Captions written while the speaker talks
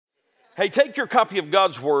Hey, take your copy of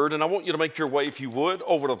God's Word, and I want you to make your way, if you would,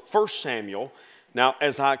 over to 1 Samuel. Now,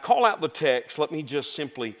 as I call out the text, let me just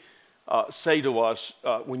simply say to us,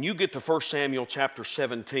 when you get to 1 Samuel chapter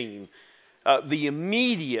 17, the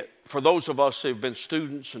immediate, for those of us who have been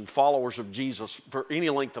students and followers of Jesus for any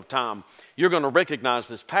length of time, you're going to recognize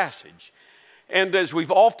this passage. And as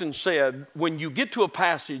we've often said, when you get to a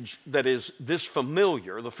passage that is this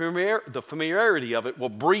familiar, the familiarity of it will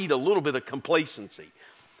breed a little bit of complacency.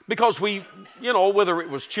 Because we, whether it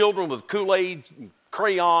was children with Kool-Aid,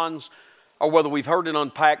 crayons, or whether we've heard it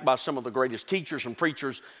unpacked by some of the greatest teachers and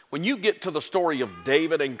preachers, when you get to the story of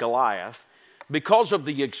David and Goliath, because of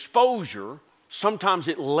the exposure, sometimes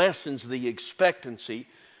it lessens the expectancy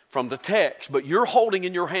from the text. But you're holding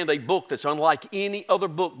in your hand a book that's unlike any other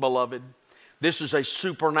book, beloved. This is a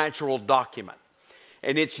supernatural document.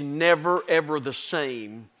 And it's never, ever the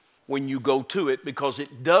same when you go to it, because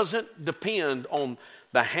it doesn't depend on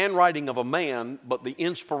the handwriting of a man, but the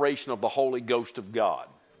inspiration of the Holy Ghost of God.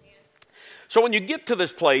 So when you get to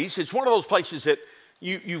this place, it's one of those places that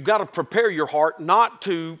you've got to prepare your heart not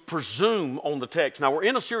to presume on the text. Now, we're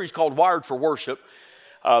in a series called Wired for Worship.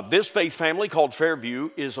 This faith family called Fairview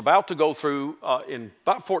is about to go through, in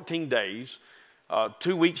about 14 days,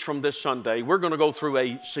 2 weeks from this Sunday, we're going to go through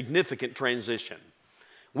a significant transition.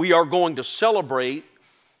 We are going to celebrate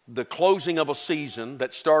the closing of a season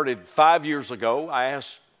that started 5 years ago. I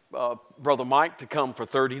asked Brother Mike to come for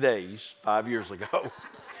 30 days 5 years ago.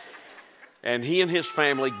 And he and his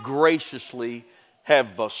family graciously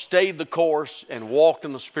have stayed the course and walked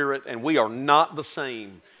in the Spirit. And we are not the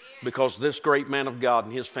same because this great man of God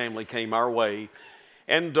and his family came our way.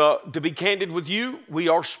 And to be candid with you, we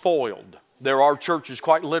are spoiled. There are churches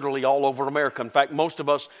quite literally all over America. In fact, most of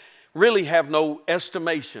us really have no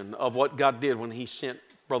estimation of what God did when he sent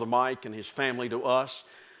Brother Mike and his family to us.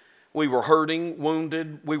 We were hurting,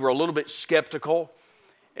 wounded. We were a little bit skeptical.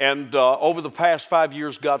 And over the past 5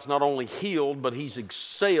 years, God's not only healed, but he's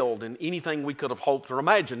excelled in anything we could have hoped or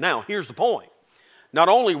imagined. Now, here's the point. Not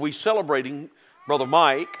only are we celebrating Brother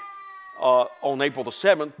Mike on April the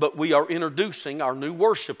 7th, but we are introducing our new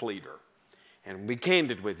worship leader. And to be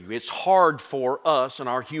candid with you, it's hard for us and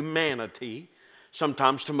our humanity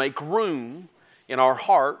sometimes to make room in our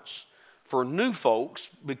hearts for new folks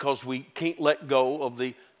because we can't let go of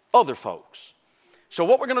the other folks. So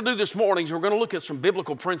what we're going to do this morning is we're going to look at some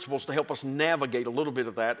biblical principles to help us navigate a little bit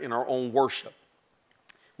of that in our own worship.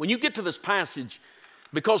 When you get to this passage,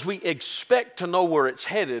 because we expect to know where it's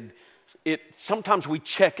headed, sometimes we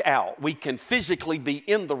check out. We can physically be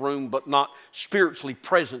in the room but not spiritually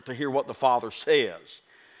present to hear what the Father says.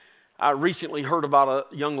 I recently heard about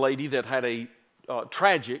a young lady that had a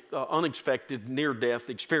tragic, unexpected near-death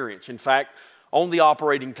experience. In fact, on the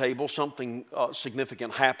operating table, something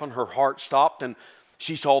significant happened. Her heart stopped, and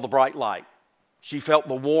she saw the bright light. She felt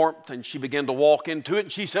the warmth, and she began to walk into it,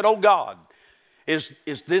 and she said, "Oh God, is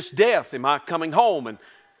this death? Am I coming home?" And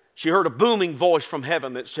she heard a booming voice from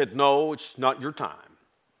heaven that said, "No, it's not your time.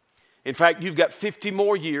 In fact, you've got 50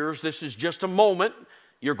 more years. This is just a moment.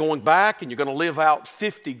 You're going back, and you're going to live out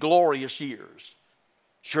 50 glorious years."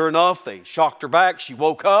 Sure enough, they shocked her back. She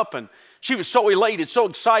woke up, and she was so elated, so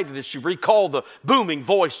excited as she recalled the booming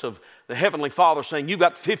voice of the Heavenly Father saying, "You've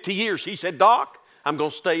got 50 years. She said, "Doc, I'm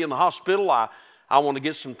going to stay in the hospital. I want to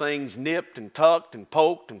get some things nipped and tucked and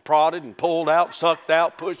poked and prodded and pulled out, sucked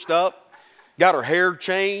out, pushed up." Got her hair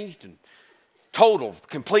changed and total,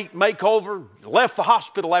 complete makeover. Left the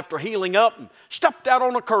hospital after healing up and stepped out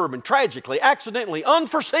on a curb, and tragically, accidentally,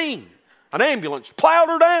 unforeseen, an ambulance plowed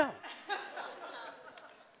her down.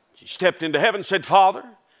 She stepped into heaven and said, "Father,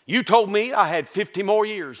 you told me I had 50 more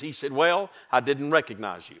years." He said, "Well, I didn't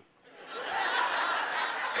recognize you."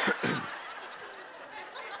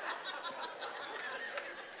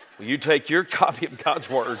 Will you take your copy of God's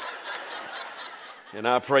Word? And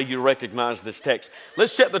I pray you recognize this text.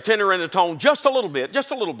 Let's set the tenor and the tone just a little bit,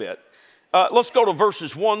 let's go to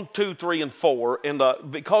verses 1, 2, 3, and 4. And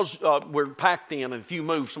because we're packed in, and if you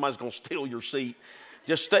move, somebody's going to steal your seat.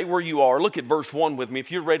 Just stay where you are. Look at verse 1 with me. If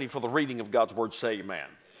you're ready for the reading of God's Word, say amen.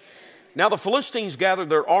 Now the Philistines gathered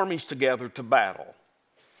their armies together to battle,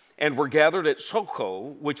 and were gathered at Soko,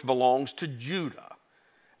 which belongs to Judah.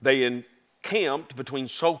 They encamped between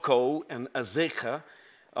Soko and Azekah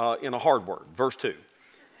in a hard word. Verse 2.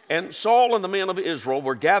 And Saul and the men of Israel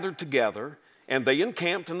were gathered together, and they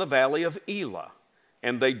encamped in the valley of Elah.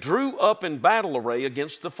 And they drew up in battle array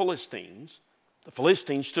against the Philistines. The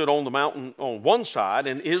Philistines stood on the mountain on one side,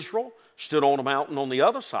 and Israel stood on a mountain on the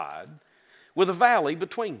other side, with a valley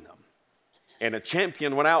between them. And a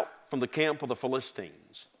champion went out from the camp of the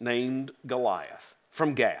Philistines, named Goliath,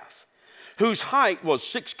 from Gath, whose height was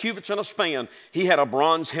 6 cubits and a span. He had a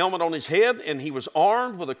bronze helmet on his head, and he was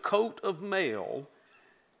armed with a coat of mail,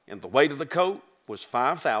 and the weight of the coat was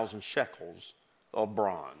 5,000 shekels of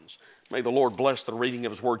bronze. May the Lord bless the reading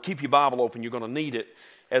of his word. Keep your Bible open. You're going to need it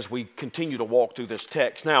as we continue to walk through this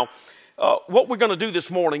text. Now, what we're going to do this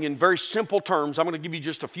morning in very simple terms, I'm going to give you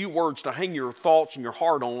just a few words to hang your thoughts and your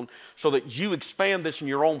heart on so that you expand this in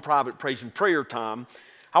your own private praise and prayer time.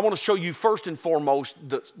 I want to show you first and foremost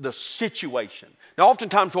the situation. Now,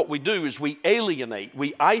 oftentimes what we do is we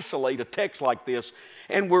isolate a text like this,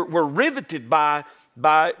 and we're riveted by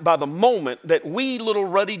the moment that little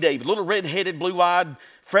ruddy David, little red-headed, blue-eyed,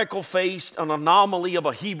 freckle-faced, an anomaly of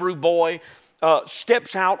a Hebrew boy,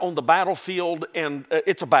 steps out on the battlefield, and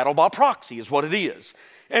it's a battle by proxy is what it is.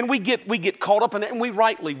 And we get caught up in it, and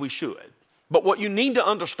we should. But what you need to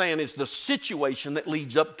understand is the situation that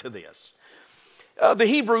leads up to this. The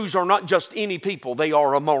Hebrews are not just any people. They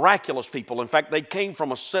are a miraculous people. In fact, they came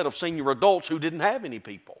from a set of senior adults who didn't have any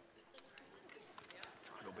people.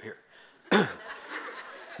 Right over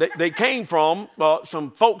here. They came from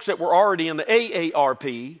some folks that were already in the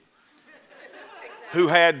AARP, who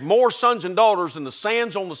had more sons and daughters than the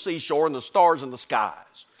sands on the seashore and the stars in the skies.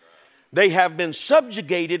 They have been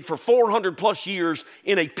subjugated for 400 plus years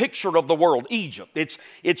in a picture of the world, Egypt.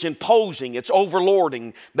 It's imposing, it's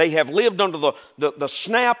overlording. They have lived under the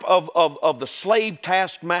snap of the slave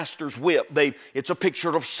taskmaster's whip. It's a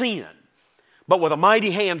picture of sin. But with a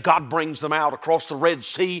mighty hand, God brings them out across the Red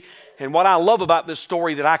Sea. And what I love about this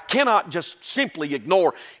story that I cannot just simply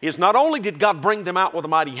ignore is not only did God bring them out with a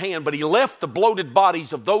mighty hand, but he left the bloated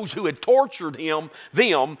bodies of those who had tortured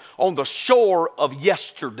them on the shore of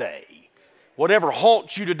yesterday. Whatever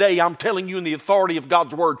haunts you today, I'm telling you in the authority of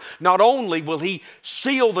God's word, not only will he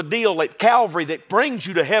seal the deal at Calvary that brings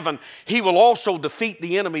you to heaven, he will also defeat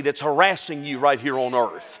the enemy that's harassing you right here on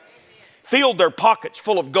earth. Filled their pockets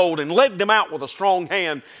full of gold and led them out with a strong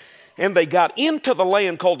hand. And they got into the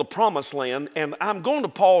land called the Promised Land. And I'm going to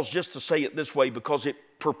pause just to say it this way because it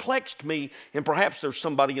perplexed me, and perhaps there's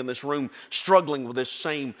somebody in this room struggling with this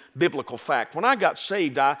same biblical fact. When I got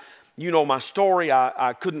saved, you know my story.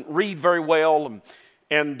 I couldn't read very well,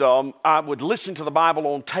 and I would listen to the Bible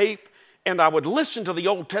on tape, and I would listen to the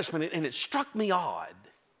Old Testament, and it struck me odd.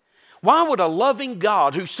 Why would a loving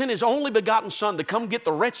God who sent his only begotten Son to come get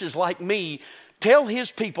the wretches like me tell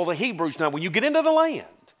his people, the Hebrews, now when you get into the land,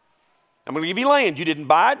 I'm going to give you land you didn't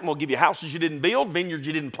buy it, and we'll give you houses you didn't build, vineyards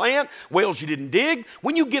you didn't plant, wells you didn't dig.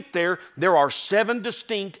 When you get there, there are 7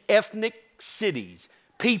 distinct ethnic cities,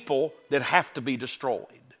 people that have to be destroyed.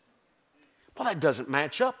 Well, that doesn't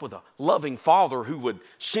match up with a loving Father who would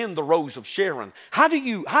send the Rose of Sharon. How do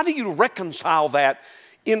you reconcile that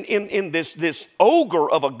in this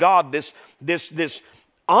ogre of a God, this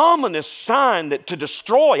ominous sign that to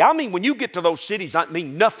destroy? I mean, when you get to those cities, I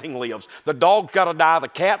mean, nothing lives. The dog's got to die, the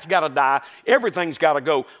cat's got to die, everything's got to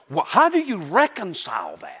go. Well, how do you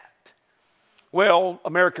reconcile that? Well,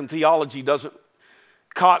 American theology doesn't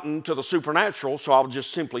cotton to the supernatural, so I'll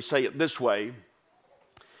just simply say it this way.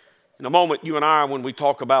 In a moment, you and I, when we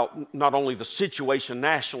talk about not only the situation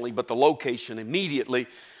nationally, but the location immediately,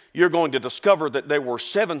 you're going to discover that there were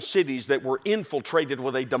 7 cities that were infiltrated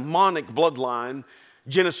with a demonic bloodline.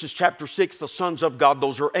 Genesis chapter 6, the sons of God,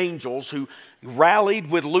 those are angels who rallied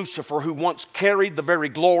with Lucifer, who once carried the very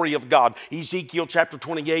glory of God. Ezekiel chapter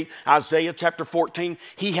 28, Isaiah chapter 14,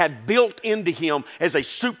 he had built into him as a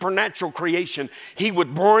supernatural creation. He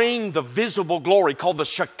would bring the visible glory called the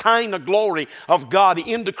Shekinah glory of God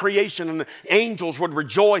into creation, and the angels would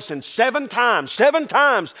rejoice. And 7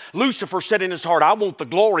 times, Lucifer said in his heart, I want the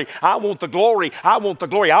glory, I want the glory, I want the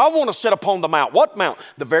glory. I want to sit upon the mount. What mount?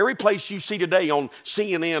 The very place you see today on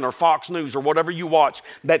CNN or Fox News or whatever you watch,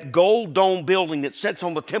 that gold dome building that sits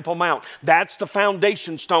on the Temple Mount. That's the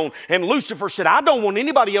foundation stone. And Lucifer said, I don't want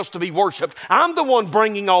anybody else to be worshiped. I'm the one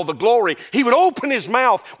bringing all the glory. He would open his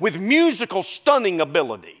mouth with musical stunning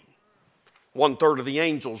ability. 1/3 of the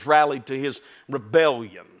angels rallied to his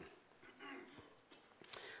rebellion.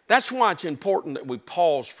 That's why it's important that we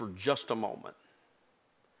pause for just a moment.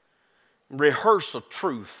 Rehearse a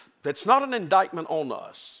truth that's not an indictment on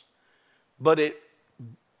us, but it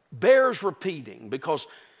bears repeating, because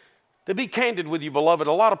to be candid with you, beloved,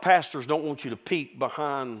 a lot of pastors don't want you to peek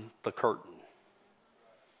behind the curtain.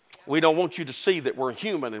 We don't want you to see that we're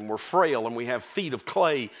human and we're frail and we have feet of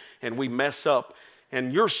clay and we mess up.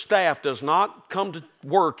 And your staff does not come to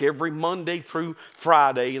work every Monday through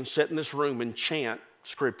Friday and sit in this room and chant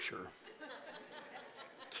Scripture.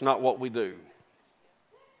 It's not what we do.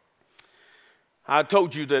 I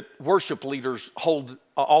told you that worship leaders hold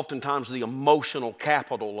oftentimes the emotional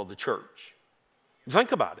capital of the church.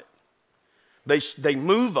 Think about it. They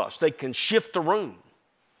move us. They can shift a room.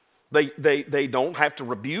 They don't have to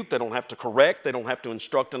rebuke. They don't have to correct. They don't have to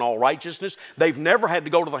instruct in all righteousness. They've never had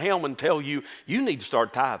to go to the helm and tell you, you need to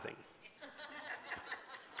start tithing.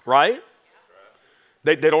 Right?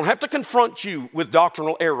 They don't have to confront you with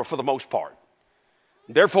doctrinal error for the most part.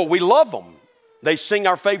 Therefore, we love them. They sing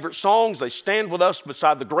our favorite songs. They stand with us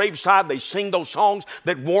beside the graveside. They sing those songs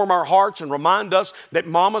that warm our hearts and remind us that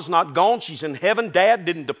Mama's not gone. She's in heaven. Dad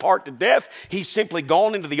didn't depart to death. He's simply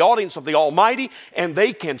gone into the audience of the Almighty, and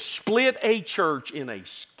they can split a church in a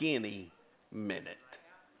skinny minute.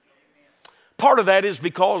 Part of that is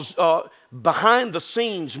because behind the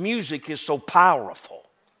scenes, music is so powerful.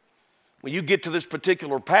 When you get to this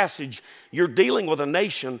particular passage, you're dealing with a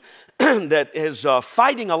nation that is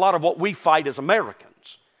fighting a lot of what we fight as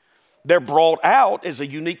Americans. They're brought out as a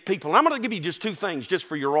unique people. And I'm going to give you just two things just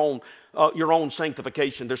for your own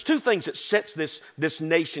sanctification. There's two things that sets this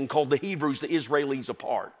nation called the Hebrews, the Israelis,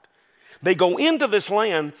 apart. They go into this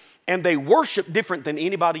land and they worship different than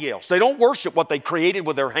anybody else. They don't worship what they created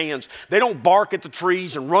with their hands. They don't bark at the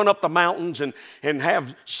trees and run up the mountains and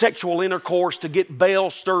have sexual intercourse to get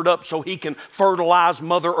Baal stirred up so he can fertilize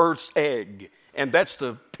Mother Earth's egg. And that's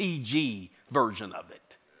the PG version of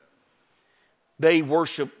it. They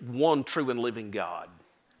worship one true and living God.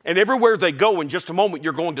 And everywhere they go, in just a moment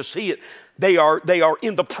you're going to see it, they are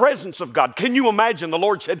in the presence of God. Can you imagine? The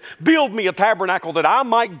Lord said, build me a tabernacle that I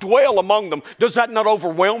might dwell among them. Does that not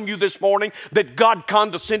overwhelm you this morning? That God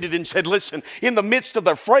condescended and said, listen, in the midst of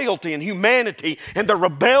their frailty and humanity and their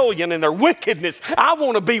rebellion and their wickedness, I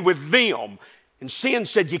want to be with them. And sin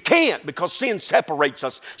said, you can't, because sin separates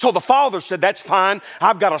us. So the Father said, that's fine.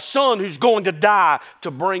 I've got a son who's going to die to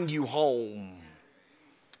bring you home.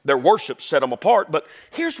 Their worship set them apart. But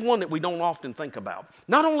here's one that we don't often think about.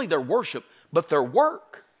 Not only their worship, but their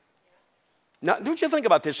work. Now, don't you think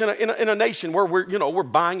about this? In a nation where we're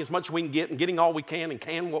buying as much as we can get and getting all we can and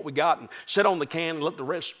canning what we got and sit on the can and let the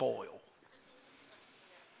rest spoil.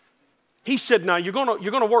 He said, now you're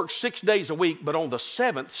gonna work 6 days a week, but on the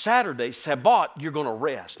seventh, Saturday, Sabbath, you're going to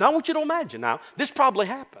rest. Now I want you to imagine now, this probably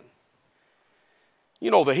happened. You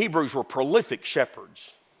know, the Hebrews were prolific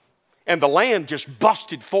shepherds. And the land just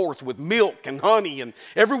busted forth with milk and honey. And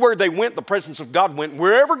everywhere they went, the presence of God went.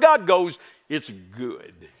 Wherever God goes, it's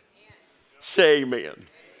good. Say amen.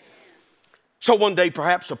 So one day,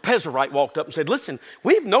 perhaps a Pezerite walked up and said, listen,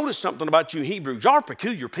 we've noticed something about you Hebrews. You're a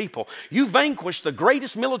peculiar people. You vanquished the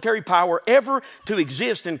greatest military power ever to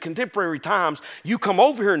exist in contemporary times. You come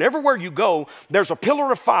over here, and everywhere you go, there's a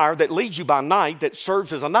pillar of fire that leads you by night that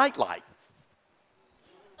serves as a nightlight.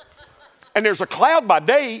 And there's a cloud by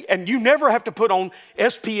day, and you never have to put on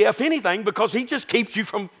SPF anything because he just keeps you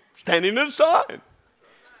from standing in the sun.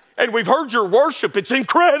 And we've heard your worship. It's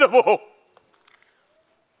incredible.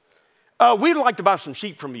 We'd like to buy some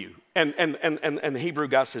sheep from you. And the Hebrew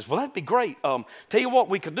guy says, well, that'd be great. Tell you what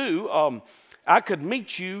we could do. I could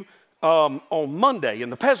meet you on Monday. And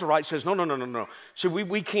the Pezerite says, no. So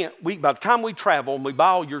we can't. By the time we travel and we buy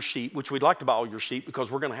all your sheep, which we'd like to buy all your sheep because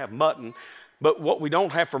we're going to have mutton, but what we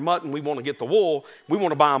don't have for mutton, we want to get the wool. We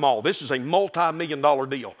want to buy them all. This is a multi-million-dollar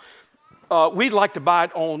deal. We'd like to buy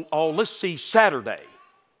it on, let's see, Saturday.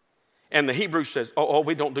 And the Hebrew says,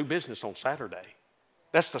 we don't do business on Saturday.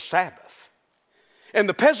 That's the Sabbath. And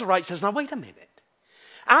the Pezerite says, now wait a minute.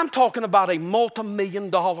 I'm talking about a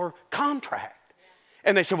multi-million-dollar contract.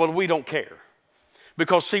 And they said, well, we don't care.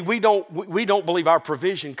 Because see, we don't believe our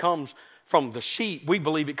provision comes from the sheep. We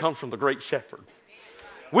believe it comes from the great shepherd.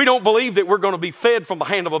 We don't believe that we're going to be fed from the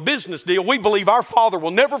hand of a business deal. We believe our Father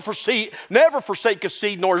will never forsake us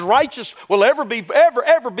seed, nor his righteous will ever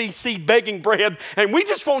be seed begging bread. And we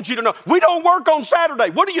just want you to know, we don't work on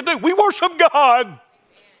Saturday. What do? We worship God.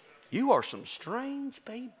 You are some strange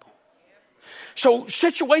people. So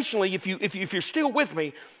situationally, if you're still with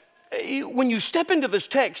me, when you step into this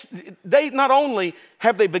text, they not only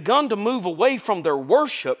have they begun to move away from their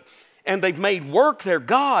worship and they've made work their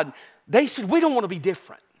God, they said, we don't want to be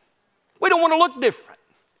different. We don't want to look different.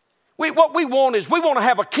 What we want is we want to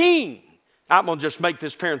have a king. I'm going to just make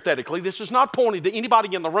this parenthetically. This is not pointed to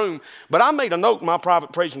anybody in the room, but I made a note in my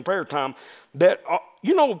private praise and prayer time that,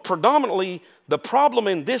 predominantly the problem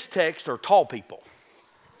in this text are tall people.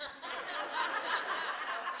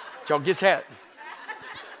 Did y'all get that?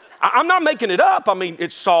 I'm not making it up. I mean,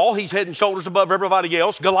 it's Saul. He's head and shoulders above everybody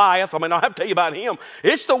else. Goliath. I mean, I have to tell you about him.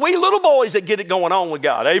 It's the wee little boys that get it going on with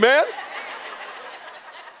God. Amen?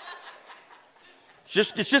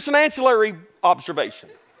 It's just an ancillary observation.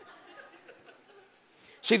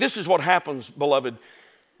 See, this is what happens, beloved.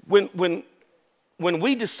 When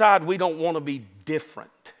we decide we don't want to be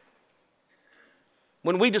different,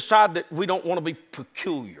 when we decide that we don't want to be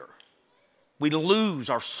peculiar, we lose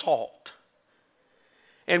our salt.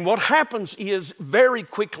 And what happens is very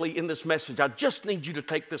quickly in this message, I just need you to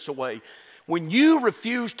take this away. When you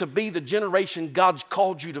refuse to be the generation God's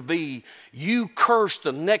called you to be, you curse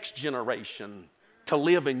the next generation to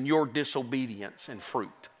live in your disobedience and fruit.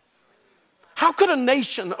 How could a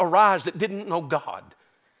nation arise that didn't know God?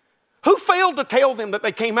 Who failed to tell them that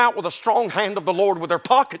they came out with a strong hand of the Lord, with their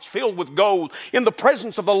pockets filled with gold, in the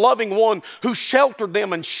presence of the loving one who sheltered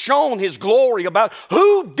them and shone his glory about?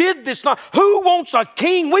 Who did this not? Who wants a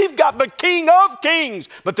king? We've got the King of Kings.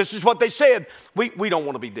 But this is what they said. We don't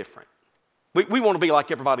want to be different. We want to be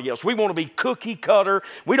like everybody else. We want to be cookie cutter.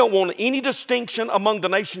 We don't want any distinction among the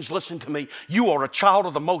nations. Listen to me. You are a child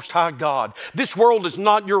of the Most High God. This world is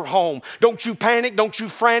not your home. Don't you panic. Don't you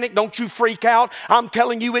frantic. Don't you freak out. I'm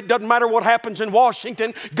telling you, it doesn't matter what happens in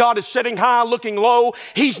Washington. God is sitting high, looking low.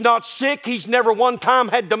 He's not sick. He's never one time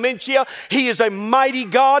had dementia. He is a mighty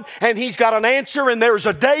God, and He's got an answer, and there's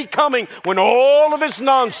a day coming when all of this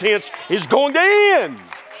nonsense is going to end.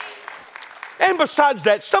 And besides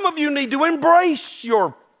that, some of you need to embrace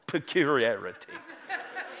your peculiarity.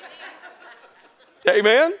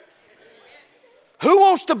 Amen? Who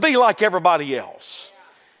wants to be like everybody else?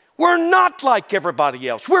 We're not like everybody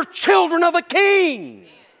else. We're children of the King.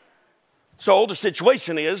 So the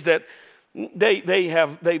situation is that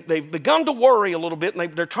they've begun to worry a little bit,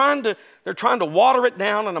 and they're trying to water it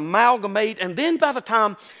down and amalgamate. And then by the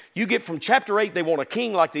time you get from chapter 8, they want a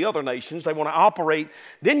king like the other nations. They want to operate.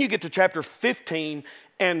 Then you get to chapter 15,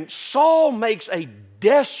 and Saul makes a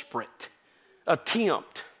desperate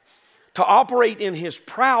attempt to operate in his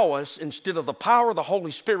prowess instead of the power of the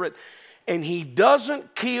Holy Spirit. And he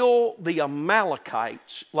doesn't kill the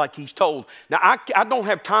Amalekites like he's told. Now, I don't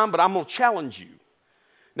have time, but I'm going to challenge you.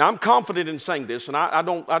 Now, I'm confident in saying this, and I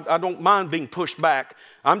don't mind being pushed back.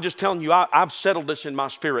 I'm just telling you, I've settled this in my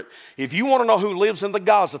spirit. If you want to know who lives in the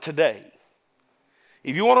Gaza today,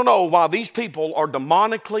 if you want to know why these people are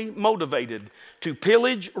demonically motivated to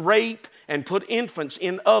pillage, rape, and put infants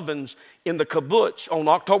in ovens in the kibbutz on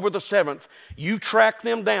October the 7th, you track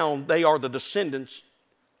them down, they are the descendants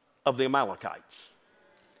of the Amalekites.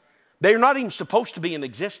 They're not even supposed to be in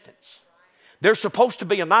existence. They're supposed to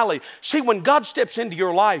be annihilated. See, when God steps into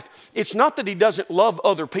your life, it's not that He doesn't love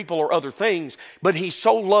other people or other things, but He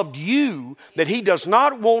so loved you that He does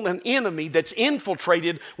not want an enemy that's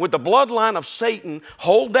infiltrated with the bloodline of Satan.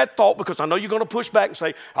 Hold that thought, because I know you're going to push back and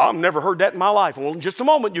say, I've never heard that in my life. Well, in just a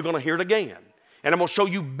moment, you're going to hear it again. And I'm going to show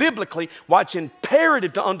you biblically why it's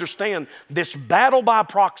imperative to understand this battle by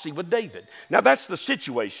proxy with David. Now, that's the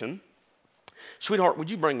situation. Sweetheart,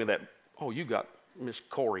 would you bring me that? Oh, you got Miss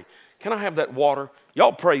Corey. Can I have that water?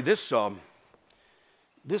 Y'all pray this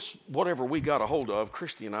whatever we got a hold of,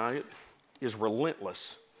 Christy and I, it is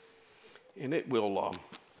relentless. And it will,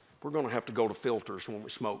 we're going to have to go to filters when we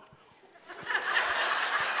smoke.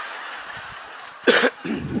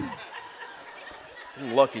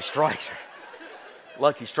 Lucky strikes.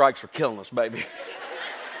 Lucky strikes are killing us, baby.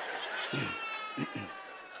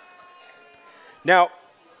 Now,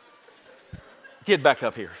 get back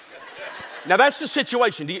up here. Now, that's the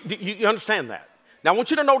situation. Do you understand that? Now, I want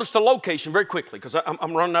you to notice the location very quickly, because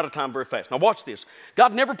I'm running out of time very fast. Now, watch this.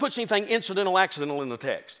 God never puts anything incidental, accidental in the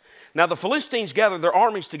text. Now, the Philistines gathered their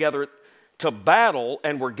armies together to battle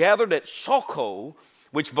and were gathered at Soko,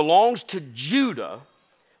 which belongs to Judah.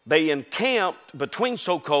 They encamped between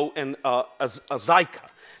Soko and Azekah.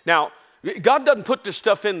 Now, God doesn't put this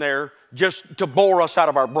stuff in there just to bore us out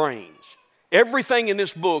of our brains. Everything in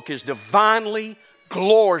this book is divinely,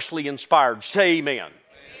 gloriously inspired. Say amen. Amen.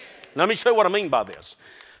 Let me show you what I mean by this.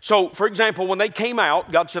 So, for example, when they came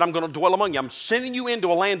out, God said, I'm going to dwell among you. I'm sending you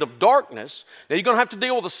into a land of darkness. Now, you're going to have to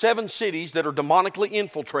deal with the 7 cities that are demonically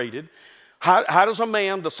infiltrated. How does a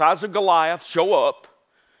man the size of Goliath show up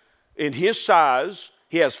in his size?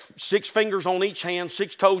 He has 6 fingers on each hand,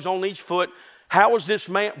 6 toes on each foot. How is this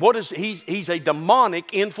man? He's a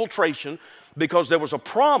demonic infiltration, because there was a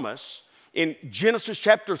promise in Genesis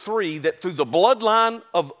chapter 3 that through the bloodline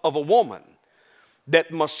of a woman,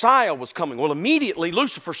 that Messiah was coming. Well, immediately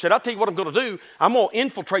Lucifer said, I'll tell you what I'm going to do. I'm going to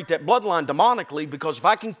infiltrate that bloodline demonically, because if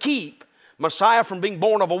I can keep Messiah from being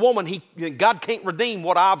born of a woman, God can't redeem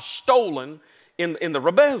what I've stolen in the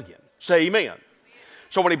rebellion. Say amen.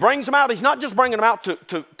 So when He brings them out, He's not just bringing them out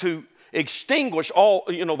to extinguish all,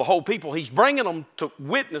 the whole people. He's bringing them to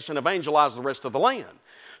witness and evangelize the rest of the land.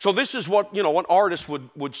 So this is what, an artist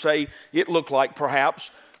would say it looked like,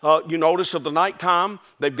 perhaps. You notice of the nighttime,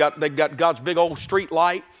 they've got God's big old street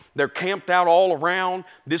light. They're camped out all around.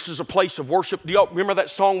 This is a place of worship. Do y'all remember that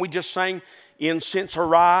song we just sang? Incense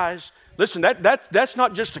arise, Listen, that's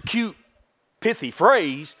not just a cute, pithy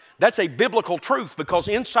phrase. That's a biblical truth, because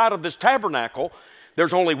inside of this tabernacle,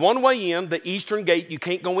 there's only one way in, the eastern gate. You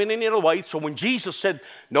can't go in any other way. So when Jesus said,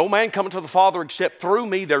 no man coming to the Father except through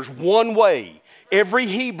me, there's one way. Every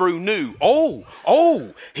Hebrew knew,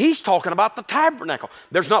 he's talking about the tabernacle.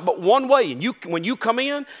 There's not but one way. And when you come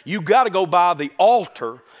in, you got to go by the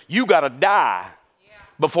altar. You got to die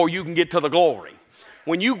before you can get to the glory.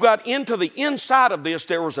 When you got into the inside of this,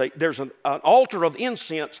 there's an altar of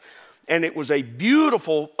incense, and it was a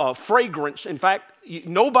beautiful fragrance. In fact,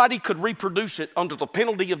 nobody could reproduce it under the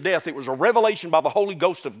penalty of death. It was a revelation by the Holy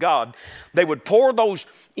Ghost of God. They would pour those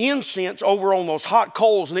incense over on those hot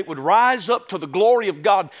coals, and it would rise up to the glory of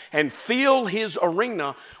God and fill his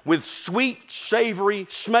arena with sweet, savory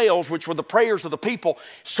smells, which were the prayers of the people.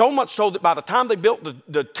 So much so that by the time they built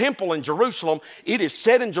the temple in Jerusalem, it is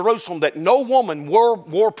said in Jerusalem that no woman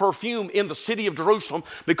wore perfume in the city of Jerusalem,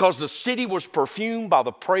 because the city was perfumed by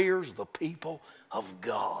the prayers of the people of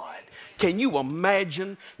God. Can you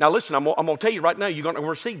imagine? Now listen, I'm going to tell you right now, you're going to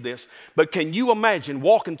receive this, but can you imagine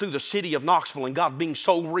walking through the city of Knoxville and God being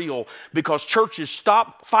so real, because churches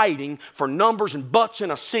stopped fighting for numbers and butts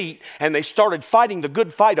in a seat, and they started fighting the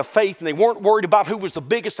good fight of faith, and they weren't worried about who was the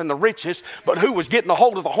biggest and the richest, but who was getting a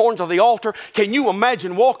hold of the horns of the altar? Can you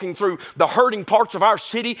imagine walking through the hurting parts of our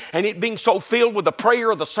city and it being so filled with the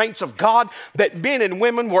prayer of the saints of God that men and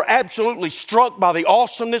women were absolutely struck by the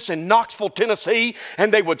awesomeness in Knoxville, Tennessee,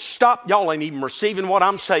 and they would stop. Y'all ain't even receiving what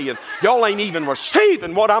I'm saying. Y'all ain't even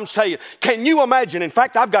receiving what I'm saying. Can you imagine? In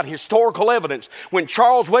fact, I've got historical evidence. When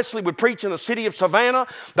Charles Wesley would preach in the city of Savannah,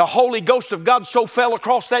 the Holy Ghost of God so fell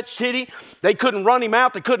across that city, they couldn't run him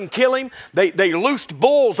out. They couldn't kill him. They loosed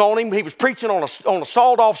bulls on him. He was preaching on a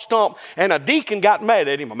sawed-off stump, and a deacon got mad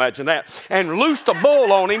at him, imagine that, and loosed a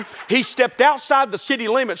bull on him. He stepped outside the city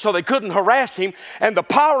limits so they couldn't harass him, and the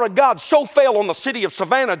power of God so fell on the city of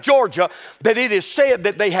Savannah, Georgia, that it is said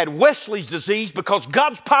that they had Wesley's disease, because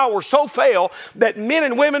God's power so fell that men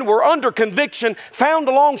and women were under conviction, found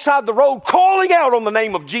alongside the road, calling out on the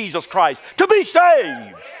name of Jesus Christ to be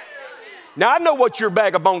saved. Now, I know what your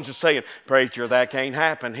bag of bones is saying. Preacher, that can't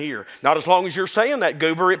happen here. Not as long as you're saying that,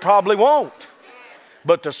 goober, it probably won't.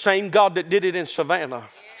 But the same God that did it in Savannah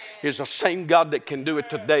is the same God that can do it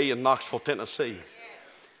today in Knoxville, Tennessee.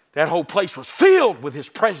 That whole place was filled with his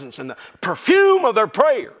presence and the perfume of their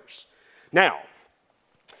prayers. Now,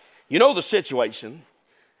 you know the situation.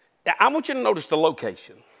 I want you to notice the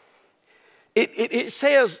location. It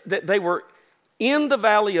says that they were in the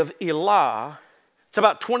valley of Elah. It's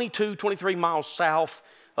about 22, 23 miles south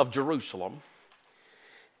of Jerusalem.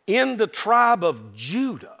 In the tribe of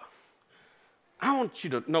Judah. I want you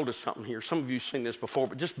to notice something here. Some of you have seen this before,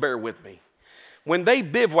 but just bear with me. When they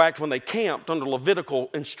bivouacked, when they camped under Levitical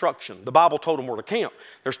instruction, the Bible told them where to camp.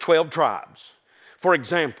 There's 12 tribes. For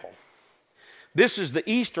example, this is the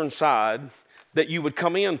eastern side that you would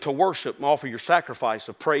come in to worship and offer your sacrifice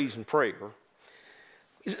of praise and prayer.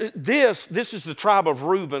 This is the tribe of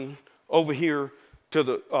Reuben over here to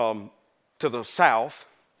the south.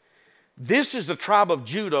 This is the tribe of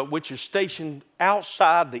Judah, which is stationed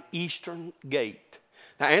outside the eastern gate.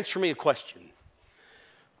 Now answer me a question.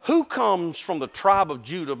 Who comes from the tribe of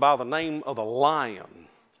Judah by the name of the Lion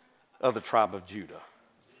of the tribe of Judah?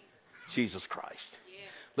 Jesus Christ.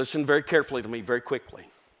 Listen very carefully to me, very quickly.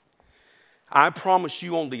 I promise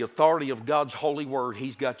you, on the authority of God's holy word,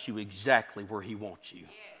 he's got you exactly where he wants you.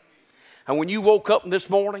 And when you woke up this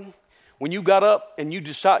morning, when you got up and you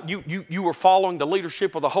decided you were following the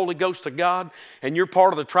leadership of the Holy Ghost of God, and you're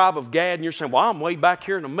part of the tribe of Gad, and you're saying, well, I'm way back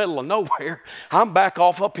here in the middle of nowhere. I'm back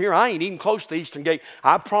off up here. I ain't even close to the eastern gate.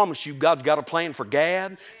 I promise you, God's got a plan for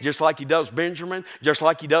Gad, just like he does Benjamin, just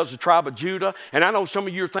like he does the tribe of Judah. And I know some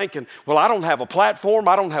of you are thinking, well, I don't have a platform.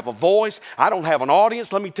 I don't have a voice. I don't have an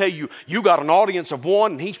audience. Let me tell you, you got an audience of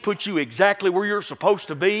one, and he's put you exactly where you're supposed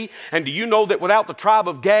to be. And do you know that without the tribe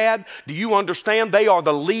of Gad, do you understand they are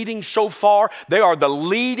the leading shofar? They are the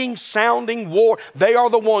leading sounding war. They are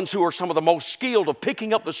the ones who are some of the most skilled of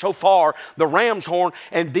picking up the shofar, the ram's horn,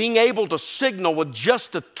 and being able to signal with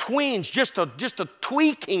just a twinge, just a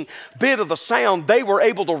tweaking bit of the sound. They were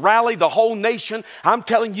able to rally the whole nation. I'm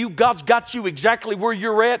telling you, God's got you exactly where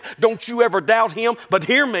you're at. Don't you ever doubt him. But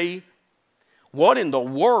hear me. What in the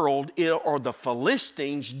world are the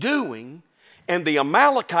Philistines doing and the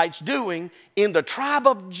Amalekites doing in the tribe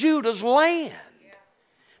of Judah's land?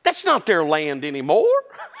 That's not their land anymore.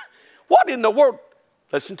 What in the world?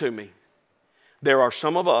 Listen to me. There are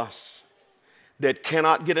some of us that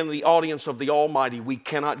cannot get into the audience of the Almighty. We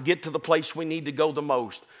cannot get to the place we need to go the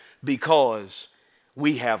most because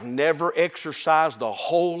we have never exercised the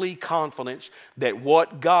holy confidence that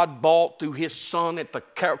what God bought through His Son at the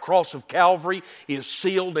cross of Calvary is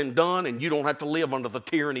sealed and done, and you don't have to live under the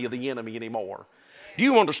tyranny of the enemy anymore. Do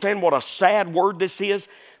you understand what a sad word this is?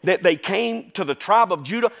 That they came to the tribe of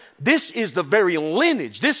Judah. This is the very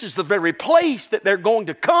lineage. This is the very place that they're going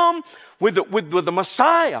to come with the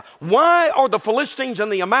Messiah. Why are the Philistines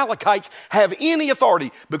and the Amalekites have any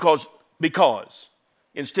authority? Because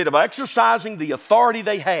instead of exercising the authority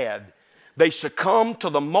they had, they succumbed to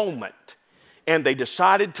the moment and they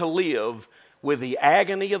decided to live with the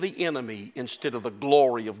agony of the enemy instead of the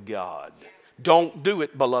glory of God. Don't do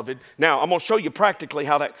it, beloved. Now, I'm going to show you practically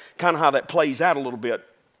how that plays out a little bit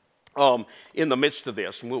in the midst of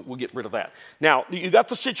this, and we'll get rid of that. Now, you got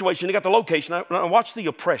the situation, you got the location. Now watch the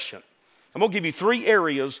oppression. I'm going to give you 3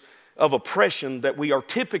 areas of oppression that we are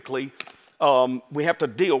typically we have to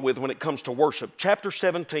deal with when it comes to worship. Chapter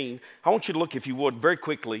 17, I want you to look, if you would, very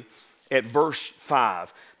quickly at verse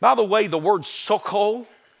 5. By the way, the word Soko,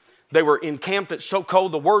 they were encamped at Soko.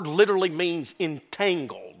 The word literally means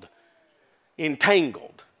entangled.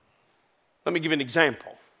 Entangled. Let me give you an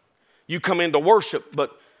example. You come into worship,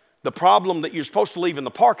 but the problem that you're supposed to leave in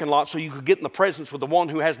the parking lot so you could get in the presence with the one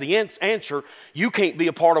who has the answer, you can't be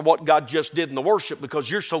a part of what God just did in the worship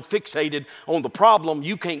because you're so fixated on the problem,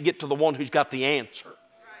 you can't get to the one who's got the answer.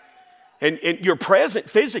 And you're present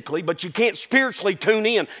physically, but you can't spiritually tune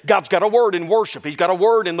in. God's got a word in worship. He's got a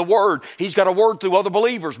word in the Word. He's got a word through other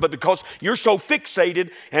believers. But because you're so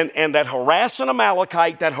fixated, and that harassing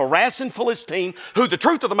Amalekite, that harassing Philistine, who the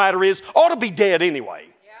truth of the matter is, ought to be dead anyway.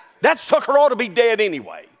 Yeah. That sucker ought to be dead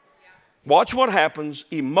anyway. Yeah. Watch what happens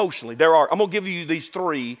emotionally. I'm going to give you these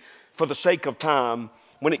 3 for the sake of time.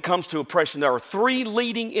 When it comes to oppression, there are 3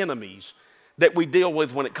 leading enemies that we deal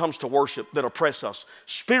with when it comes to worship that oppress us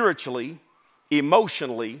spiritually,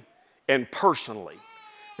 emotionally, and personally.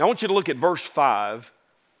 Now I want you to look at verse 5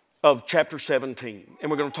 of chapter 17,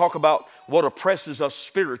 and we're going to talk about what oppresses us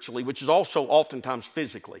spiritually, which is also oftentimes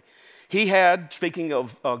physically. He had, speaking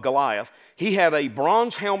of Goliath, he had a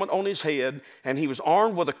bronze helmet on his head, and he was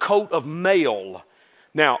armed with a coat of mail.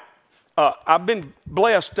 Now, I've been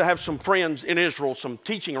blessed to have some friends in Israel, some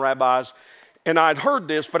teaching rabbis, and I'd heard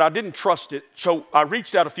this, but I didn't trust it. So I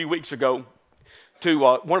reached out a few weeks ago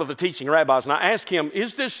to one of the teaching rabbis, and I asked him,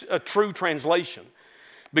 is this a true translation?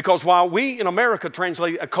 Because while we in America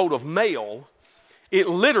translate a coat of mail, it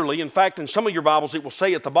literally, in fact, in some of your Bibles, it will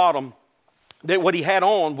say at the bottom that what he had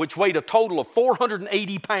on, which weighed a total of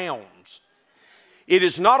 480 pounds. It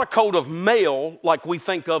is not a coat of mail like we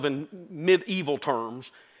think of in medieval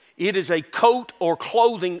terms. It is a coat or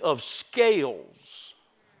clothing of scales.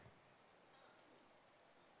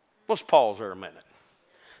 Let's pause there a minute.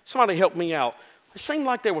 Somebody help me out. It seemed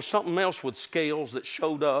like there was something else with scales that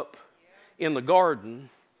showed up in the garden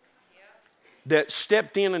that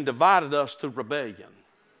stepped in and divided us through rebellion.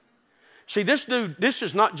 See, this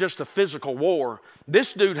is not just a physical war.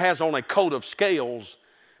 This dude has on a coat of scales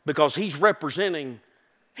because he's representing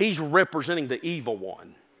the evil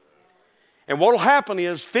one. And what will happen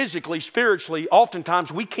is physically, spiritually,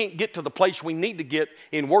 oftentimes we can't get to the place we need to get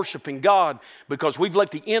in worshiping God because we've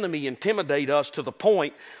let the enemy intimidate us to the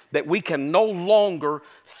point that we can no longer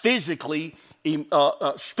physically,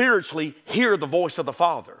 spiritually hear the voice of the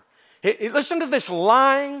Father. Listen to this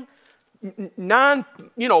lying, 9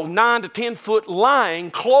 to 10 foot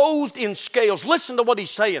lying, clothed in scales. Listen to what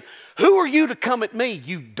he's saying. Who are you to come at me,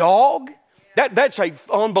 you dog? That's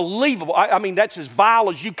unbelievable. I mean, that's as vile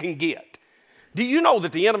as you can get. Do you know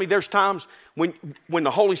that the enemy, there's times when the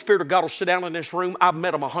Holy Spirit of God will sit down in this room, I've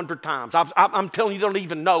met them 100 times. I'm telling you, they don't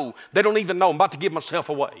even know. They don't even know. I'm about to give myself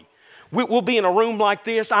away. We'll be in a room like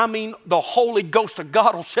this. I mean, the Holy Ghost of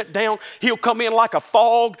God will sit down. He'll come in like a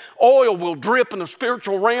fog. Oil will drip in the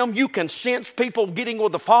spiritual realm. You can sense people getting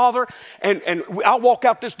with the Father. And I'll walk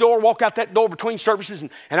out this door, walk out that door between services,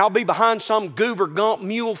 and I'll be behind some goober, gump,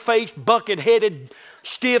 mule-faced, bucket-headed,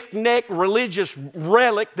 stiff-necked religious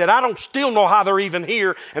relic that I don't still know how they're even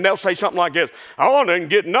here. And they'll say something like this, I didn't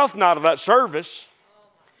get nothing out of that service.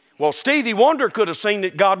 Well, Stevie Wonder could have seen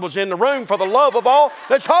that God was in the room for the love of all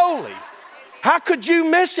that's holy. How could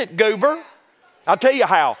you miss it, goober? I'll tell you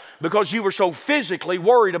how. Because you were so physically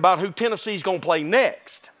worried about who Tennessee's going to play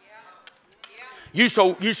next. You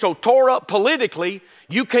so tore up politically,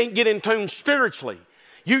 you can't get in tune spiritually.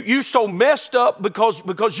 You so messed up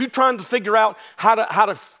because you're trying to figure out how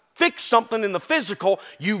to fix something in the physical,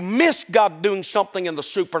 you miss God doing something in the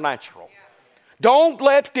supernatural. Don't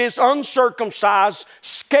let this uncircumcised,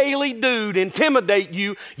 scaly dude intimidate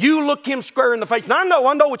you. You look him square in the face. And I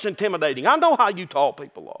know it's intimidating. I know how you tall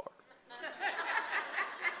people are.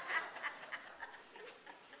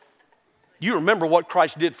 you remember what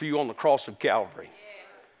Christ did for you on the cross of Calvary.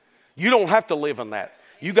 You don't have to live in that.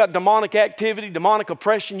 You got demonic activity, demonic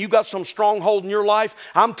oppression. You got some stronghold in your life.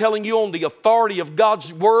 I'm telling you, on the authority of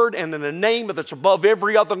God's word and in the name that's above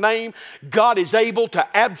every other name, God is able to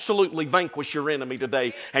absolutely vanquish your enemy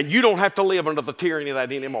today. And you don't have to live under the tyranny of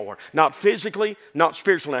that anymore. Not physically, not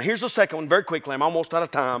spiritually. Now, here's the second one very quickly. I'm almost out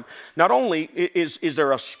of time. Not only is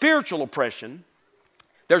there a spiritual oppression,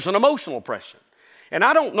 there's an emotional oppression. And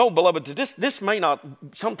I don't know, beloved, this may not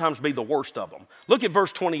sometimes be the worst of them. Look at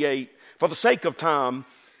verse 28. For the sake of time,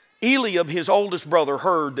 Eliab, his oldest brother,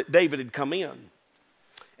 heard that David had come in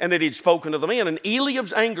and that he'd spoken to the men. And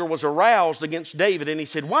Eliab's anger was aroused against David, and he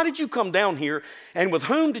said, why did you come down here, and with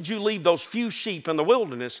whom did you leave those few sheep in the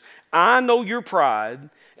wilderness? I know your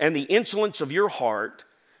pride and the insolence of your heart,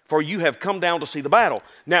 for you have come down to see the battle.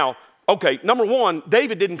 Now, okay, number one,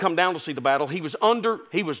 David didn't come down to see the battle. He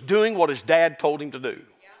was doing what his dad told him to do.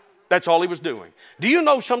 That's all he was doing. Do you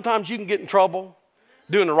know sometimes you can get in trouble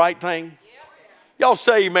doing the right thing? Y'all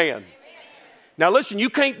say amen. Now listen, you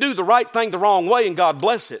can't do the right thing the wrong way and God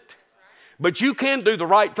bless it. But you can do the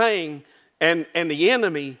right thing and the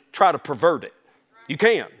enemy try to pervert it. You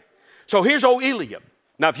can. So here's old Eliab.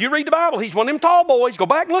 Now if you read the Bible, he's one of them tall boys. Go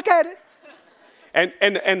back and look at it.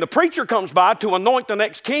 And the preacher comes by to anoint the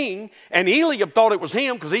next king, and Eliab thought it was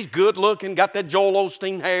him because he's good looking, got that Joel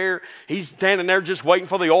Osteen hair. He's standing there just waiting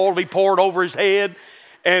for the oil to be poured over his head.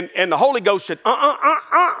 And the Holy Ghost said,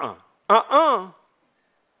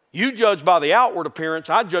 You judge by the outward appearance.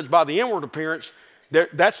 I judge by the inward appearance.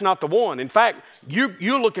 That's not the one. In fact,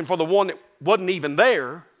 you're looking for the one that wasn't even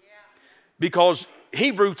there, because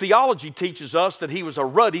Hebrew theology teaches us that he was a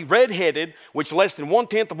ruddy, red-headed, which less than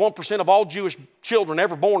 0.1% of all Jewish children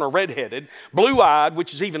ever born are red-headed, blue-eyed,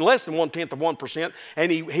 which is even less than 0.1%,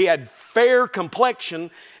 and he had fair complexion,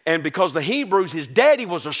 and because the Hebrews, his daddy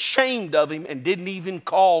was ashamed of him and didn't even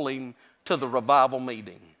call him to the revival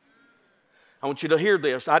meeting. I want you to hear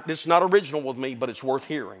this. This is not original with me, but it's worth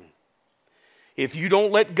hearing. If you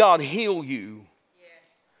don't let God heal you,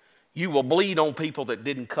 you will bleed on people that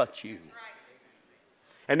didn't cut you.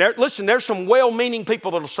 And listen, there's some well-meaning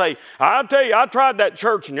people that'll say, I tell you, I tried that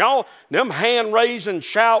church, and y'all, them hand-raising,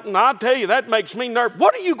 shouting, I tell you, that makes me nervous.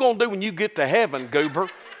 What are you going to do when you get to heaven, goober?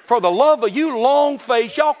 For the love of you, long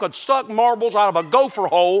face, y'all could suck marbles out of a gopher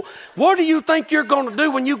hole. What do you think you're going to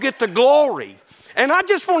do when you get to glory? And I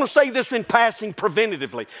just want to say this in passing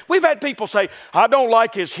preventatively. We've had people say, I don't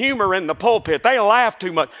like his humor in the pulpit. They laugh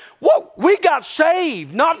too much. Whoa, we got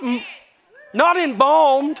saved, not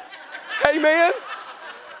embalmed. Amen.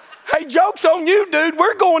 Hey, joke's on you, dude.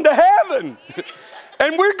 We're going to heaven.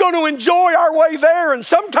 And we're going to enjoy our way there. And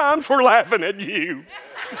sometimes we're laughing at you.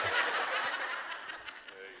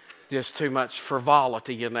 Just too much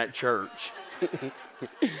frivolity in that church.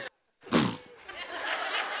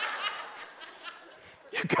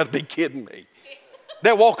 You got to be kidding me.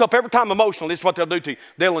 They'll walk up every time emotional. This is what they'll do to you.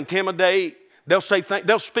 They'll intimidate. They'll say things.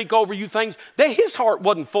 They'll speak over you things. His heart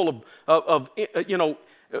wasn't full of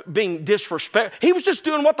being disrespectful. He was just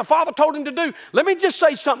doing what the Father told him to do. Let me just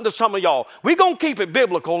say something to some of y'all. We're going to keep it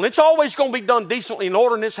biblical, and it's always going to be done decently in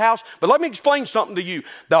order in this house. But let me explain something to you.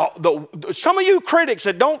 Some of you critics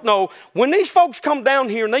that don't know, when these folks come down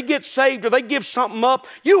here and they get saved or they give something up,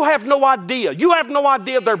 you have no idea. You have no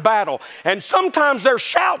idea their battle. And sometimes their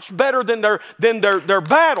shout's better than their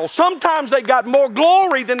battle. Sometimes they got more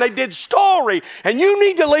glory than they did story. And you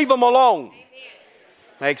need to leave them alone. Amen.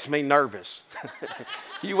 Makes me nervous.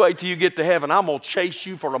 You wait till you get to heaven. I'm going to chase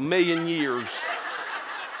you for 1,000,000 years.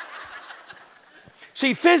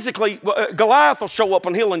 See, physically, Goliath will show up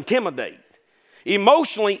and he'll intimidate.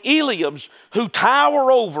 Emotionally, Eliabs who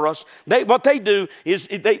tower over us, what they do is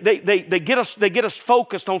they get us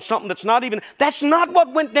focused on something that's not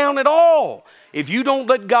what went down at all. If you don't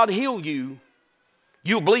let God heal you,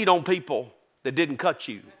 you'll bleed on people that didn't cut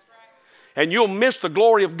you. And you'll miss the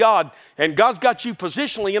glory of God. And God's got you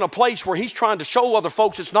positionally in a place where He's trying to show other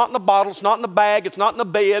folks it's not in the bottle, it's not in the bag, it's not in the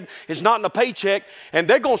bed, it's not in the paycheck. And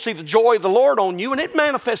they're going to see the joy of the Lord on you. And it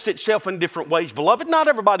manifests itself in different ways. Beloved, not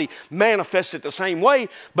everybody manifests it the same way.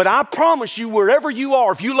 But I promise you, wherever you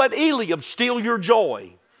are, if you let Eliab steal your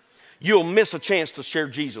joy, you'll miss a chance to share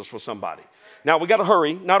Jesus with somebody. Now, we got to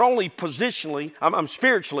hurry. Not only positionally,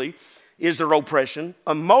 spiritually is there oppression.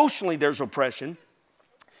 Emotionally, there's oppression.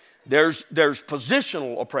 There's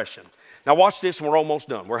positional oppression. Now watch this and we're almost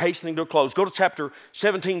done. We're hastening to a close. Go to chapter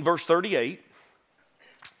 17, verse 38.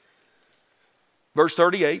 Verse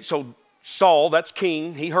 38, so Saul, that's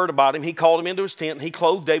king, he heard about him. He called him into his tent and he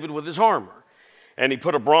clothed David with his armor. And he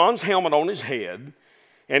put a bronze helmet on his head,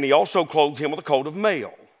 and he also clothed him with a coat of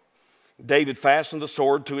mail. David fastened the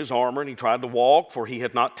sword to his armor, and he tried to walk, for he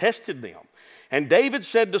had not tested them. And David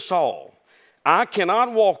said to Saul, I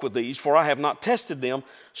cannot walk with these, for I have not tested them.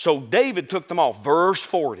 So David took them off. Verse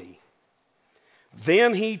 40.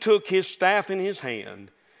 Then he took his staff in his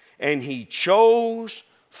hand, and he chose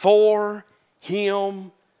for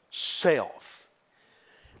himself.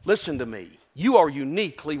 Listen to me. You are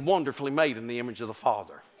uniquely, wonderfully made in the image of the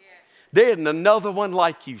Father. Yeah. There isn't another one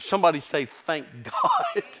like you. Somebody say, thank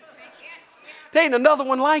God. There ain't another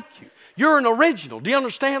one like you. You're an original. Do you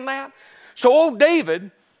understand that? So old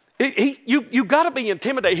David, you got to be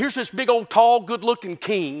intimidated. Here's this big old tall, good-looking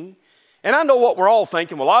king. And I know what we're all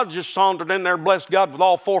thinking. Well, I just sauntered in there, blessed God, with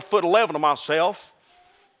all 4'11" of myself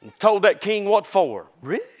and told that king what for.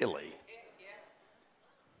 Really?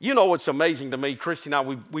 You know what's amazing to me, Christy and I,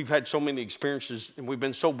 we've had so many experiences, and we've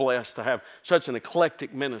been so blessed to have such an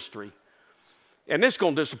eclectic ministry. And this is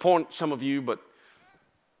going to disappoint some of you, but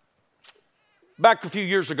back a few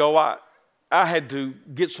years ago, I had to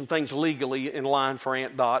get some things legally in line for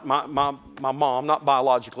Aunt Dot. My mom, not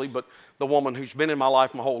biologically, but the woman who's been in my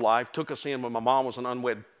life my whole life, took us in when my mom was an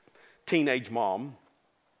unwed teenage mom.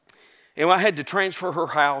 And I had to transfer her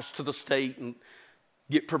house to the state and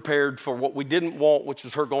get prepared for what we didn't want, which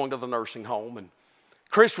was her going to the nursing home. And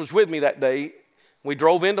Chris was with me that day. We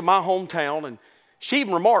drove into my hometown, and she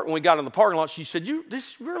even remarked when we got in the parking lot, she said, this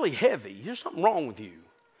is really heavy. There's something wrong with you.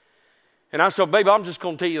 And I said, baby, I'm just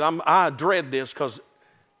going to tell you, I dread this because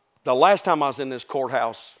the last time I was in this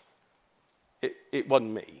courthouse, it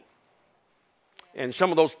wasn't me. And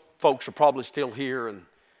some of those folks are probably still here, and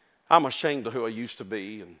I'm ashamed of who I used to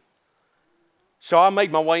be. And so I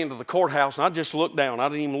made my way into the courthouse, and I just looked down. I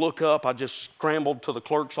didn't even look up. I just scrambled to the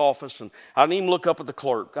clerk's office, and I didn't even look up at the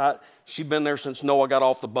clerk. She'd been there since Noah got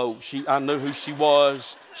off the boat. I knew who she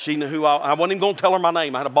was. She knew who I wasn't even going to tell her my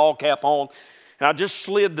name. I had a ball cap on. And I just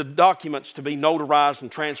slid the documents to be notarized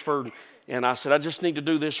and transferred. And I said, I just need to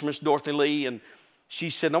do this for Miss Dorothy Lee. And she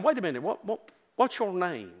said, now, wait a minute. What's your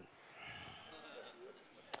name?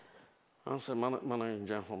 I said, my name is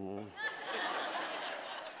Jeff LaBorg.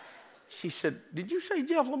 She said, did you say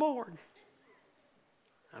Jeff LaBorg?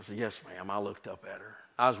 I said, yes, ma'am. I looked up at her.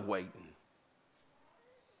 I was waiting.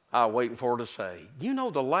 I was waiting for her to say, you know,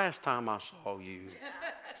 the last time I saw you,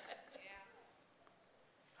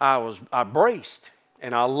 I braced,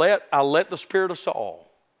 and I let the spirit of Saul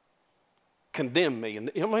condemn me.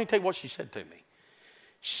 And let me tell you what she said to me.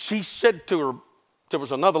 She said to her, there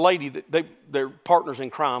was another lady that they're partners in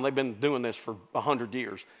crime. They've been doing this for 100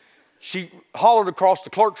 years. She hollered across the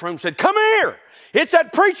clerk's room and said, come here. It's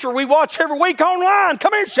that preacher we watch every week online.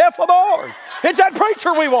 Come here, Chef LaBorg. It's that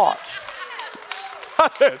preacher we watch. I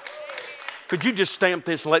said, could you just stamp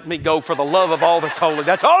this and let me go for the love of all that's holy?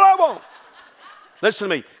 That's all I want. Listen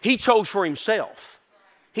to me. He chose for himself.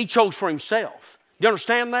 He chose for himself. Do you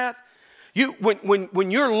understand that?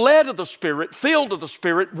 When you're led of the Spirit, filled of the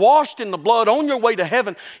Spirit, washed in the blood, on your way to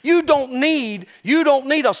heaven, you don't need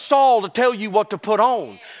a Saul to tell you what to put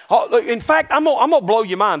on. In fact, I'm gonna blow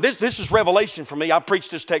your mind. This is revelation for me. I've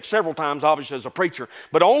preached this text several times, obviously, as a preacher,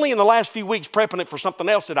 but only in the last few weeks prepping it for something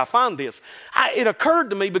else did I find this. It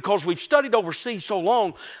occurred to me because we've studied overseas so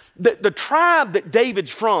long. The tribe that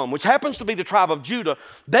David's from, which happens to be the tribe of Judah,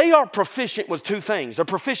 they are proficient with two things. They're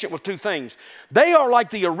proficient with two things. They are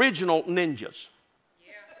like the original ninjas.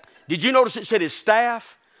 Yeah. Did you notice it said his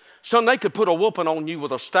staff? Son, they could put a whooping on you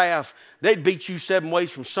with a staff. They'd beat you 7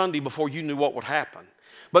 ways from Sunday before you knew what would happen.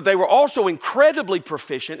 But they were also incredibly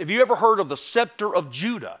proficient. Have you ever heard of the scepter of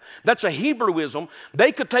Judah? That's a Hebrewism.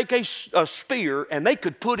 They could take a spear and they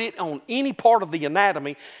could put it on any part of the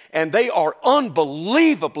anatomy, and they are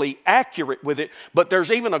unbelievably accurate with it. But there's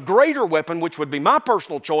even a greater weapon, which would be my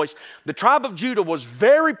personal choice. The tribe of Judah was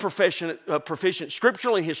very proficient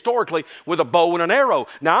scripturally and historically with a bow and an arrow.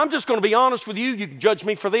 Now, I'm just going to be honest with you. You can judge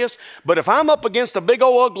me for this. But if I'm up against a big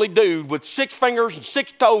old ugly dude with 6 fingers and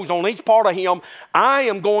 6 toes on each part of him,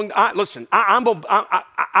 I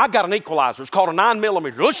got an equalizer. It's called a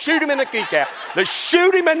 9mm. Let's shoot him in the kneecap. Let's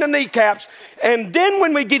shoot him in the kneecaps. And then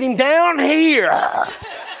when we get him down here,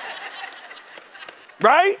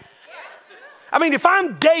 right? I mean, if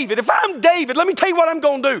I'm David, let me tell you what I'm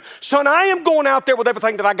going to do. Son, I am going out there with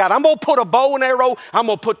everything that I got. I'm going to put a bow and arrow. I'm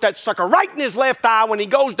going to put that sucker right in his left eye when he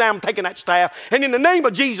goes down taking that staff. And in the name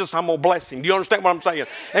of Jesus, I'm going to bless him. Do you understand what I'm saying?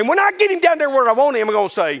 And when I get him down there where I want him, I'm going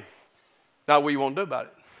to say, now what do you want to do about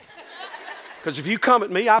it? Because if you come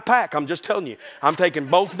at me, I pack. I'm just telling you. I'm taking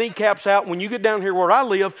both kneecaps out. When you get down here where I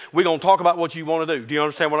live, we're going to talk about what you want to do. Do you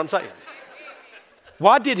understand what I'm saying?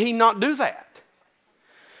 Why did he not do that?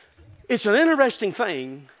 It's an interesting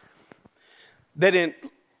thing that in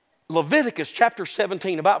Leviticus chapter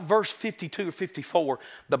 17, about verse 52 or 54,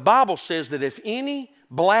 the Bible says that if any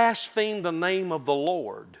blaspheme the name of the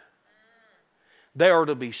Lord, they are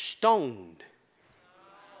to be stoned.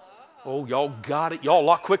 Oh, y'all got it. Y'all a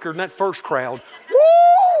lot quicker than that first crowd.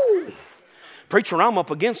 Woo! Preacher, I'm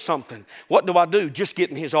up against something. What do? Just get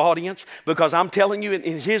in his audience, because I'm telling you,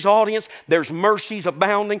 in his audience, there's mercies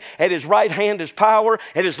abounding. At his right hand is power.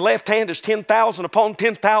 At his left hand is 10,000 upon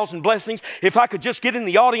 10,000 blessings. If I could just get in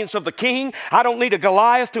the audience of the king, I don't need a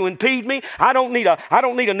Goliath to impede me. I don't need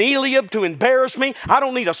an Eliab to embarrass me. I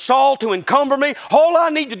don't need a Saul to encumber me. All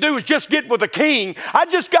I need to do is just get with the king. I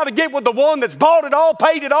just got to get with the one that's bought it all,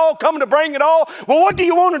 paid it all, coming to bring it all. Well, what do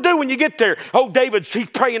you want to do when you get there? Oh, he's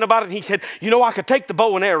praying about it, and he said, you know, I could take the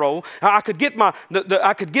bow and arrow. I could get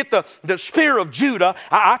the spear of Judah.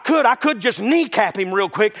 I could just kneecap him real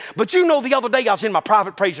quick. But you know, the other day I was in my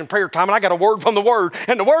private praise and prayer time, and I got a word from the Word.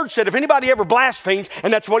 And the Word said, if anybody ever blasphemes,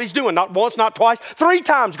 and that's what he's doing, not once, not twice, 3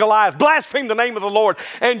 times Goliath blasphemed the name of the Lord.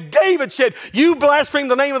 And David said, you blaspheme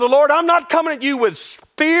the name of the Lord, I'm not coming at you with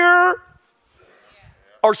spear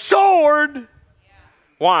or sword.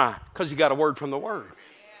 Why? Because you got a word from the Word.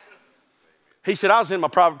 He said, I was in my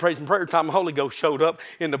private praise and prayer time. The Holy Ghost showed up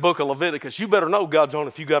in the book of Leviticus. You better know God's on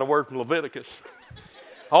if you got a word from Leviticus.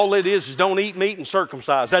 All it is don't eat meat and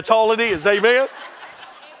circumcise. That's all it is. Amen?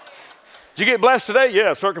 Did you get blessed today?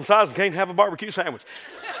 Yeah, circumcised and can't have a barbecue sandwich.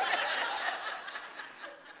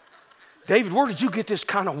 David, where did you get this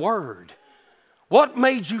kind of word? What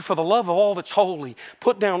made you, for the love of all that's holy,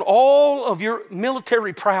 put down all of your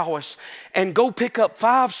military prowess and go pick up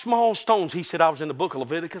 5 small stones? He said, I was in the book of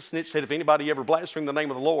Leviticus, and it said, if anybody ever blasphemed the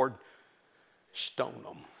name of the Lord, stone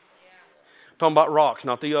them. Yeah. I'm talking about rocks,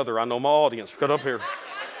 not the other. I know my audience. Get up here.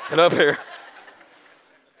 Get up here.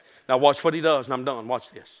 Now watch what he does, and I'm done. Watch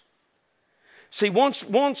this. See, once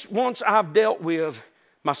I've dealt with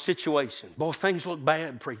my situation, boy, things look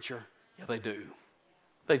bad, preacher. Yeah, they do.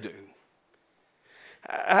 They do.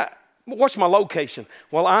 What's my location?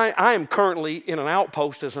 Well, I am currently in an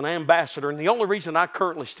outpost as an ambassador, and the only reason I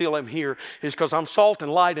currently still am here is because I'm salt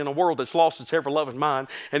and light in a world that's lost its ever-loving mind.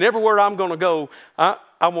 And everywhere I'm going to go, I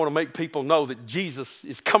want to make people know that Jesus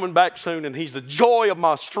is coming back soon, and he's the joy of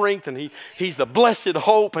my strength, and he's the blessed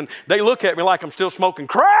hope. And they look at me like I'm still smoking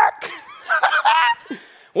crack.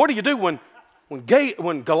 What do you do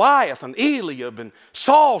when Goliath and Eliab and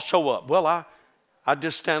Saul show up? Well, I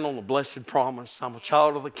just stand on the blessed promise. I'm a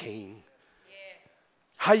child of the King. Yes.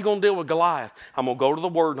 How you going to deal with Goliath? I'm going to go to the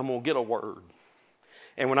Word, and I'm going to get a word.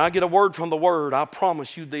 And when I get a word from the Word, I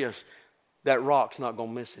promise you this, that rock's not going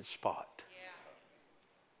to miss its spot. Yeah.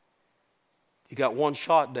 You got one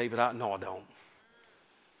shot, David? No, I don't.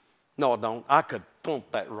 No, I don't. I could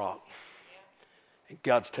thump that rock. Yeah. And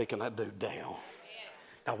God's taking that dude down.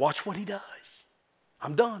 Yeah. Now watch what he does.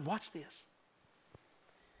 I'm done. Watch this.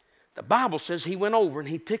 The Bible says he went over and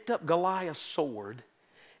he picked up Goliath's sword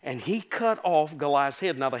and he cut off Goliath's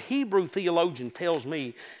head. Now the Hebrew theologian tells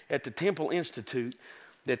me at the Temple Institute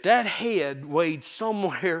that head weighed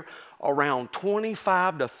somewhere around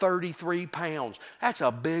 25 to 33 pounds. That's a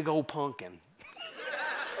big old pumpkin.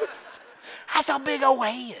 That's a big old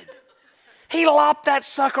head. He lopped that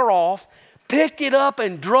sucker off, picked it up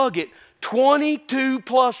and drug it 22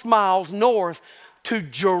 plus miles north to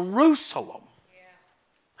Jerusalem.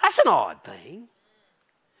 That's an odd thing.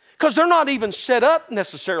 Because they're not even set up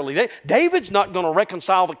necessarily. David's not going to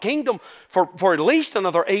reconcile the kingdom for at least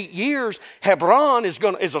another 8 years. Hebron is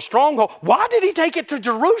a stronghold. Why did he take it to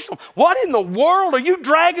Jerusalem? What in the world are you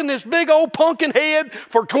dragging this big old pumpkin head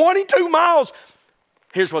for 22 miles?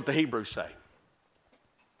 Here's what the Hebrews say.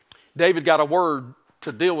 David got a word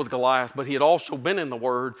to deal with Goliath, but he had also been in the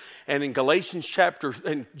Word. And in Genesis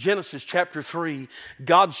chapter 3,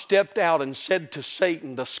 God stepped out and said to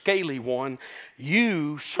Satan, the scaly one,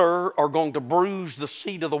 you, sir, are going to bruise the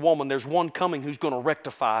seed of the woman. There's one coming who's going to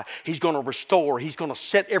rectify. He's going to restore. He's going to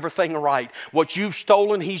set everything right. What you've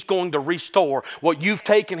stolen, he's going to restore. What you've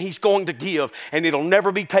taken, he's going to give. And it'll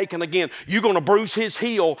never be taken again. You're going to bruise his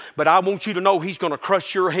heel, but I want you to know he's going to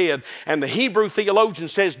crush your head. And the Hebrew theologian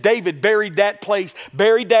says David buried that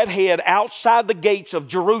head outside the gates of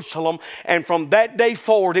Jerusalem. And from that day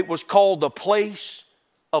forward, it was called the place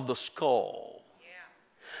of the skull.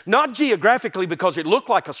 Not geographically because it looked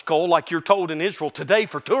like a skull like you're told in Israel today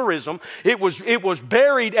for tourism. It was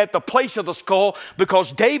buried at the place of the skull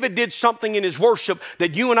because David did something in his worship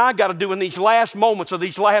that you and I got to do in these last moments of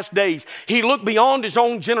these last days. He looked beyond his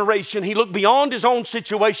own generation. He looked beyond his own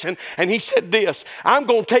situation, and he said this, I'm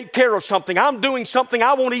going to take care of something. I'm doing something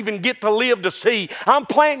I won't even get to live to see. I'm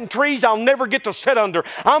planting trees I'll never get to sit under.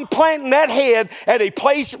 I'm planting that head at a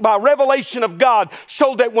place by revelation of God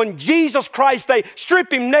so that when Jesus Christ, they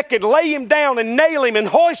strip him naked, lay him down and nail him and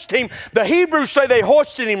hoist him. The Hebrews say they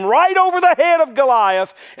hoisted him right over the head of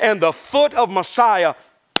Goliath, and the foot of Messiah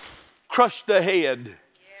crushed the head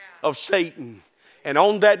of Satan. And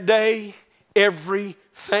on that day,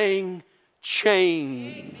 everything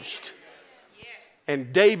changed.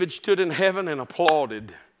 And David stood in heaven and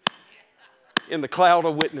applauded in the cloud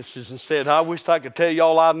of witnesses and said, I wished I could tell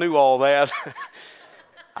y'all I knew all that.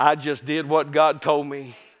 I just did what God told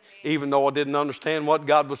me, even though I didn't understand what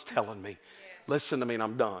God was telling me. Listen to me, and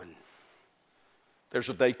I'm done. There's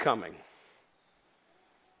a day coming.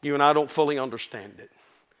 You and I don't fully understand it.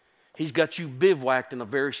 He's got you bivouacked in a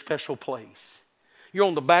very special place. You're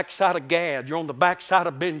on the backside of Gad. You're on the backside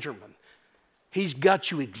of Benjamin. He's got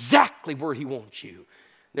you exactly where he wants you.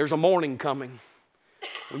 There's a morning coming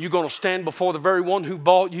when you're going to stand before the very one who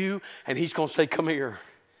bought you, and he's going to say, come here.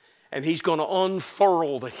 And he's going to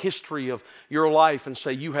unfurl the history of your life and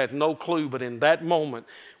say, you had no clue, but in that moment,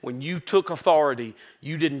 when you took authority,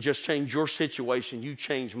 you didn't just change your situation, you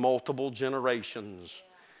changed multiple generations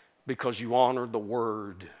because you honored the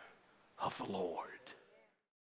word of the Lord.